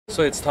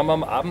So, jetzt haben wir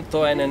am Abend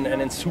da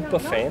einen super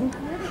Fan.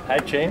 Hi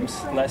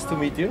James, nice to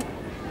meet you.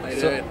 How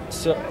you doing?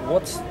 So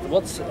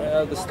what's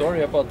the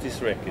story about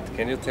this racket?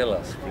 Can you tell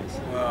us, please?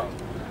 Well,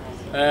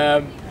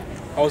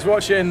 I was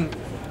watching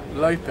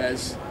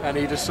Lopez and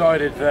he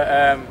decided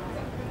that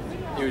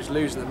he was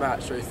losing the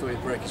match, so he thought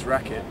he'd break his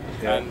racket.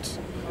 Yeah. And,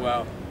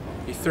 well,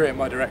 he threw it in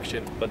my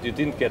direction. But you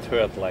didn't get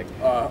hurt, like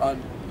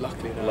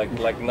Luckily, no.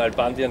 like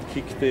Nalbandian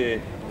kicked the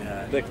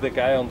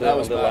guy on the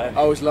line.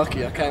 I was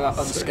lucky. I came out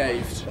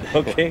unscathed.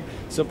 Okay.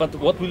 So, but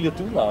what will you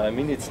do now? I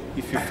mean, if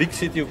you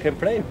fix it, you can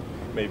play,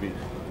 maybe.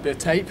 Bit of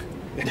tape,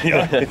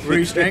 Yeah.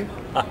 restring.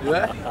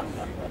 Yeah.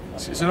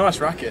 It's a nice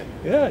racket.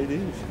 Yeah, it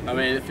is. I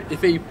mean,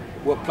 if he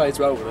plays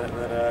well with it,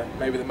 then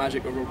maybe the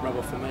magic will rub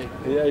off for me.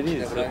 Yeah, it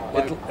is.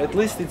 Never know. At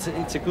least it's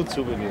a good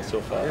souvenir so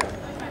far.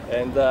 Yeah.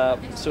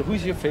 And so,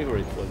 who's your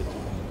favorite for the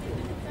tour?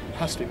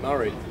 Has to be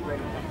Murray.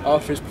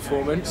 After his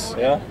performance.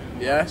 Yeah.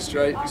 Yeah,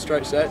 straight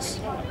sets.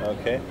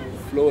 Okay.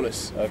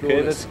 Flawless. Okay,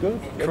 flawless. that's good.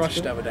 That's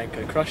Crushed good.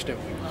 Davydenko, crushed him.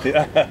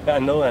 Yeah, I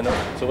know.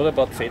 So what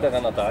about Federer,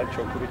 Nadal,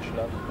 Djokovic?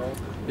 No?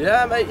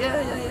 Yeah, mate.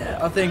 Yeah.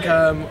 I think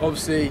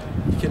obviously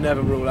you can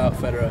never rule out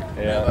Federer.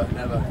 Yeah.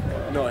 Never.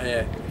 Not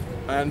here.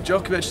 And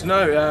Djokovic,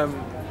 no.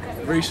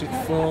 Recent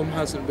form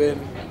hasn't been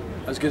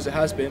as good as it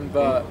has been,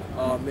 but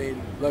I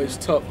mean those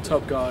top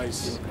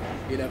guys,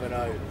 you never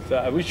know. So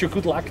I wish you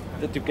good luck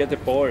that you get the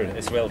ball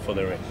as well for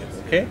the racket.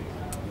 Okay.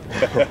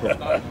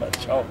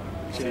 Ciao.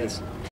 Cheers.